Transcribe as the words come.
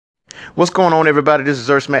What's going on, everybody? This is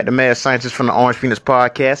Earthsmack, the mad scientist from the Orange Phoenix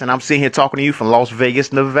Podcast, and I'm sitting here talking to you from Las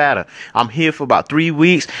Vegas, Nevada. I'm here for about 3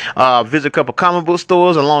 weeks. Visit a couple comic book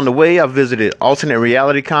stores along the way. I visited Alternate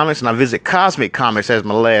Reality Comics, and I visit Cosmic Comics as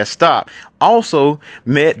my last stop. Also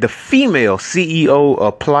met the female CEO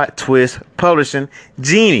of Plot Twist Publishing,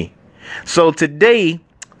 Jeannie. So today,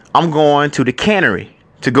 I'm going to the Cannery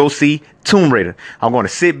to go see Tomb Raider. I'm going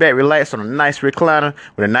to sit back, relax on a nice recliner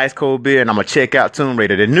with a nice cold beer, and I'm going to check out Tomb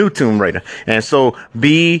Raider, the new Tomb Raider. And so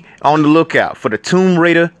be on the lookout for the Tomb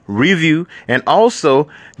Raider review and also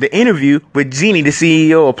the interview with Jeannie, the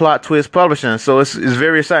CEO of Plot Twist Publishing. So it's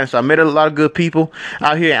very exciting. So I met a lot of good people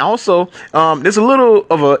out here. And also, there's a little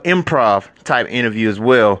of an improv type interview as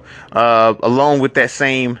well, along with that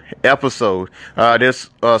same episode.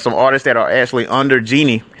 There's some artists that are actually under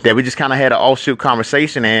Jeannie that we just kind of had an offshoot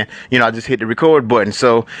conversation, and I just hit the record button.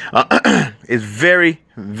 So it's very,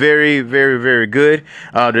 very, very, very good.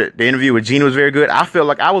 The interview with Jeannie was very good. I felt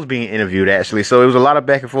like I was being interviewed, actually. So it was a lot of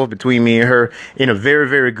back and forth between me and her in a very,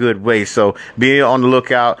 very good way. So be on the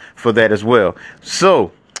lookout for that as well.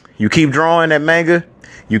 So you keep drawing that manga.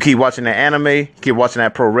 You keep watching that anime. Keep watching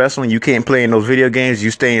that pro wrestling. You can't play in those video games.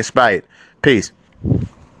 You stay inspired. Peace.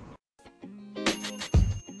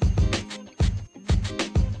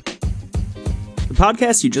 The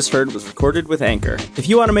podcast you just heard was recorded with Anchor. If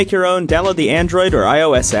you want to make your own, download the Android or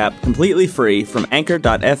iOS app completely free from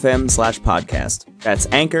anchor.fm/podcast. That's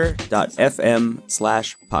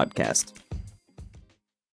anchor.fm/podcast.